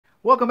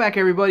Welcome back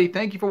everybody,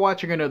 thank you for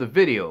watching another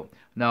video.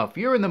 Now if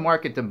you're in the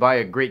market to buy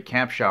a great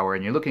camp shower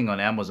and you're looking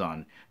on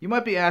Amazon, you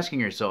might be asking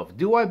yourself,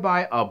 do I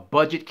buy a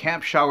budget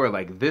camp shower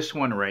like this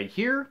one right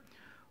here?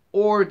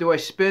 Or do I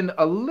spend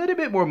a little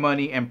bit more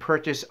money and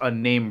purchase a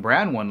name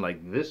brand one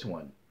like this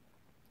one?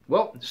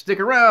 Well,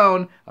 stick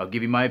around, I'll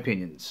give you my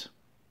opinions.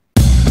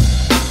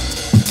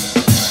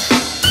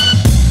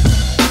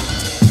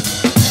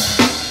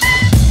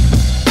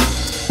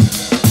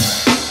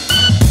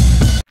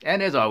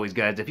 And as always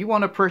guys, if you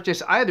want to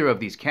purchase either of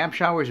these camp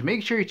showers,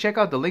 make sure you check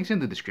out the links in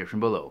the description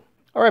below.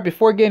 Alright,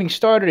 before getting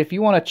started, if you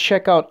want to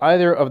check out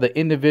either of the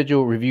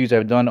individual reviews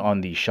I've done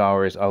on these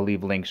showers, I'll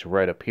leave links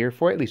right up here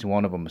for at least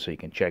one of them so you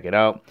can check it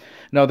out.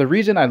 Now the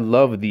reason I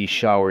love these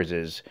showers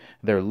is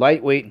they're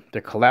lightweight,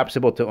 they're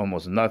collapsible to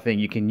almost nothing,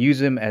 you can use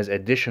them as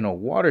additional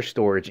water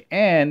storage,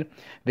 and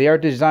they are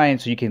designed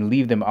so you can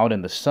leave them out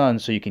in the sun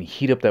so you can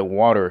heat up that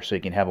water so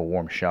you can have a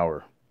warm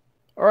shower.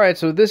 Alright,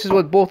 so this is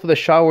what both of the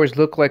showers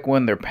look like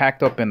when they're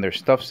packed up in their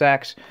stuff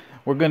sacks.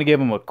 We're going to give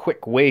them a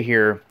quick weigh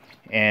here,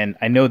 and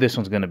I know this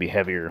one's going to be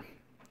heavier,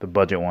 the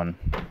budget one.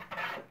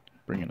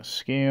 Bring in a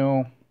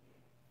scale.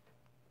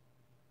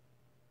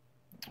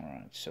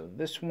 Alright, so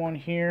this one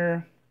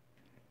here,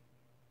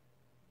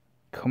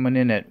 coming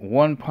in at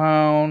 1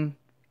 pound,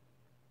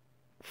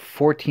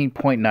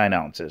 14.9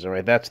 ounces.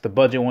 Alright, that's the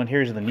budget one.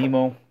 Here's the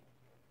Nemo.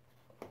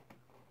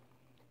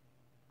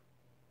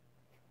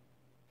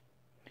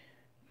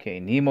 Okay,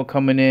 Nemo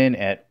coming in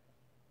at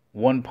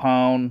 1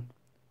 pound,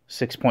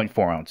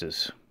 6.4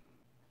 ounces.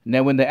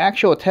 Now, in the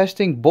actual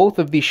testing, both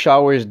of these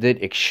showers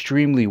did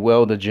extremely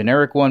well. The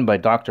generic one by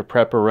Dr.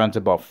 Pepper runs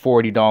about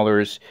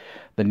 $40.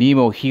 The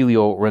Nemo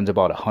Helio runs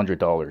about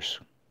 $100.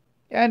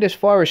 And as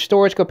far as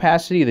storage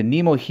capacity, the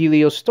Nemo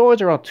Helio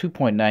stores around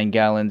 2.9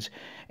 gallons.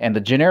 And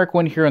the generic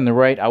one here on the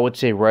right, I would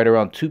say right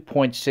around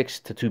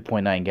 2.6 to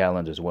 2.9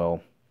 gallons as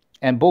well.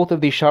 And both of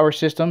these shower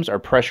systems are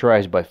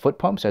pressurized by foot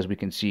pumps, as we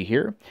can see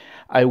here.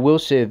 I will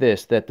say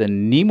this, that the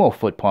Nemo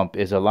foot pump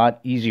is a lot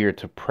easier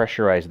to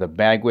pressurize the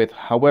bag with.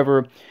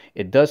 However,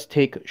 it does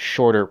take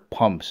shorter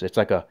pumps. It's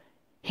like a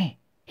heh,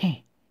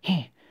 heh,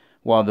 heh.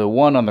 While the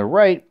one on the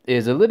right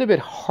is a little bit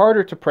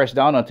harder to press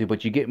down onto,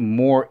 but you get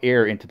more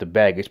air into the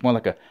bag. It's more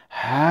like a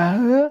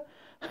ha,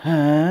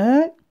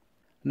 ha.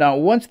 Now,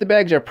 once the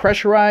bags are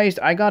pressurized,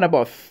 I got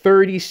about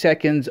 30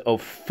 seconds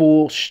of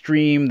full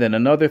stream, then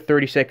another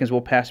 30 seconds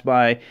will pass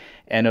by,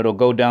 and it'll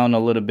go down a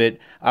little bit.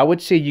 I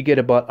would say you get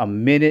about a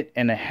minute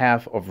and a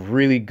half of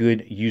really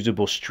good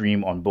usable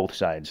stream on both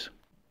sides.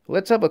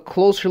 Let's have a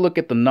closer look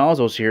at the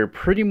nozzles here.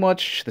 Pretty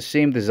much the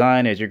same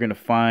design as you're going to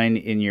find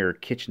in your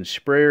kitchen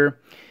sprayer,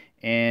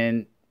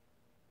 and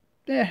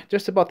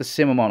just about the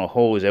same amount of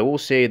hose. I will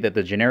say that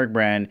the generic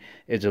brand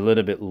is a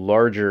little bit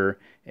larger,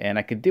 and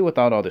I could deal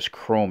without all this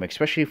chrome,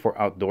 especially for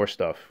outdoor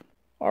stuff.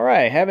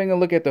 Alright, having a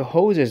look at the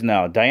hoses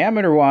now.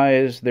 Diameter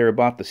wise, they're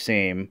about the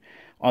same.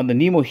 On the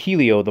Nemo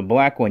Helio, the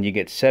black one, you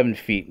get 7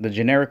 feet. The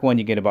generic one,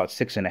 you get about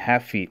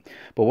 6.5 feet.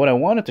 But what I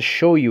wanted to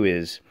show you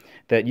is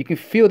that you can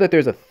feel that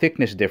there's a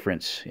thickness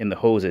difference in the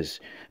hoses.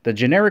 The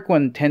generic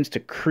one tends to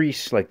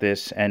crease like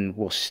this and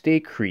will stay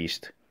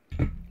creased,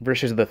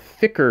 versus the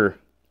thicker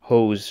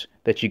hose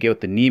that you get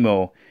with the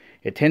Nemo,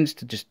 it tends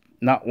to just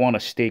not want to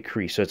stay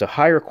creased. So it's a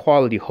higher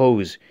quality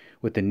hose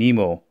with the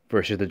Nemo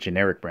versus the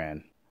generic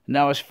brand.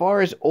 Now, as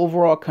far as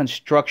overall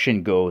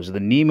construction goes, the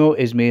Nemo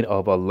is made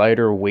of a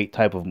lighter weight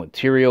type of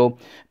material.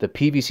 The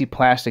PVC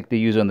plastic they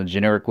use on the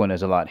generic one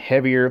is a lot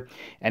heavier.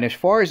 And as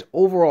far as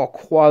overall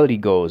quality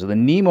goes, the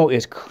Nemo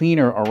is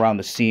cleaner around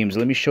the seams.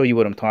 Let me show you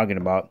what I'm talking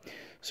about.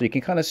 So you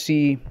can kind of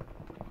see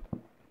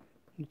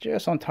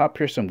just on top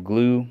here some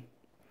glue.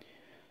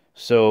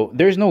 So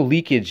there's no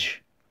leakage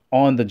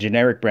on the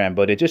generic brand,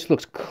 but it just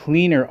looks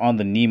cleaner on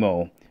the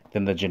Nemo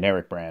than the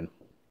generic brand.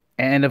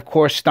 And of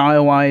course,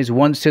 style-wise,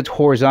 one sits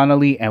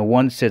horizontally and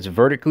one sits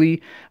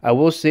vertically. I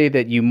will say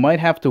that you might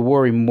have to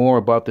worry more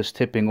about this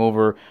tipping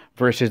over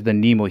versus the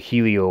Nemo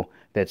Helio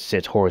that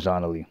sits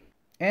horizontally.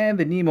 And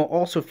the Nemo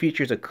also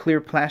features a clear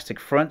plastic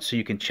front so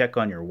you can check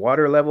on your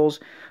water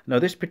levels. Now,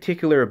 this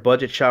particular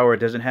budget shower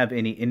doesn't have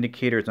any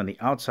indicators on the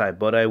outside,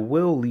 but I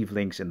will leave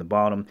links in the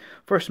bottom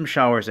for some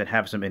showers that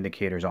have some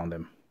indicators on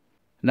them.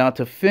 Now,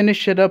 to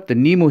finish it up, the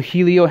Nemo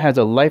Helio has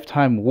a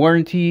lifetime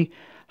warranty.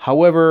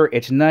 However,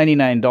 it's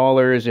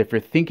 $99. If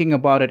you're thinking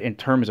about it in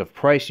terms of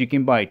price, you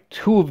can buy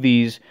 2 of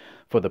these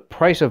for the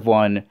price of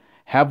one,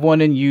 have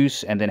one in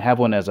use, and then have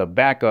one as a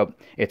backup.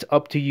 It's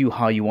up to you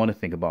how you want to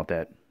think about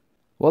that.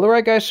 Well,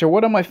 alright guys, so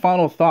what are my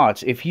final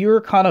thoughts? If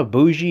you're kind of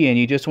bougie and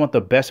you just want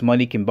the best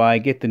money you can buy,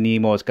 get the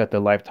Nemo. It's got the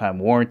lifetime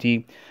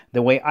warranty.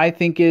 The way I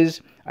think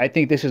is, I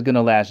think this is going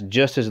to last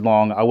just as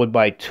long. I would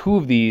buy 2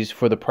 of these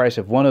for the price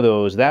of one of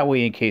those. That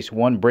way, in case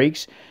one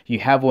breaks, you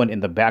have one in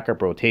the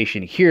backup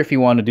rotation. Here, if you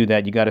want to do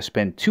that, you got to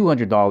spend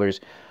 $200,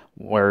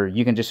 where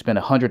you can just spend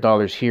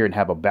 $100 here and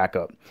have a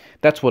backup.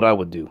 That's what I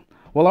would do.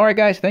 Well, alright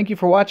guys, thank you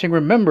for watching.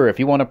 Remember, if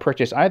you want to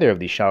purchase either of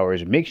these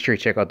showers, make sure you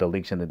check out the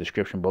links in the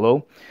description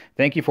below.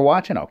 Thank you for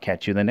watching. I'll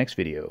catch you in the next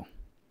video.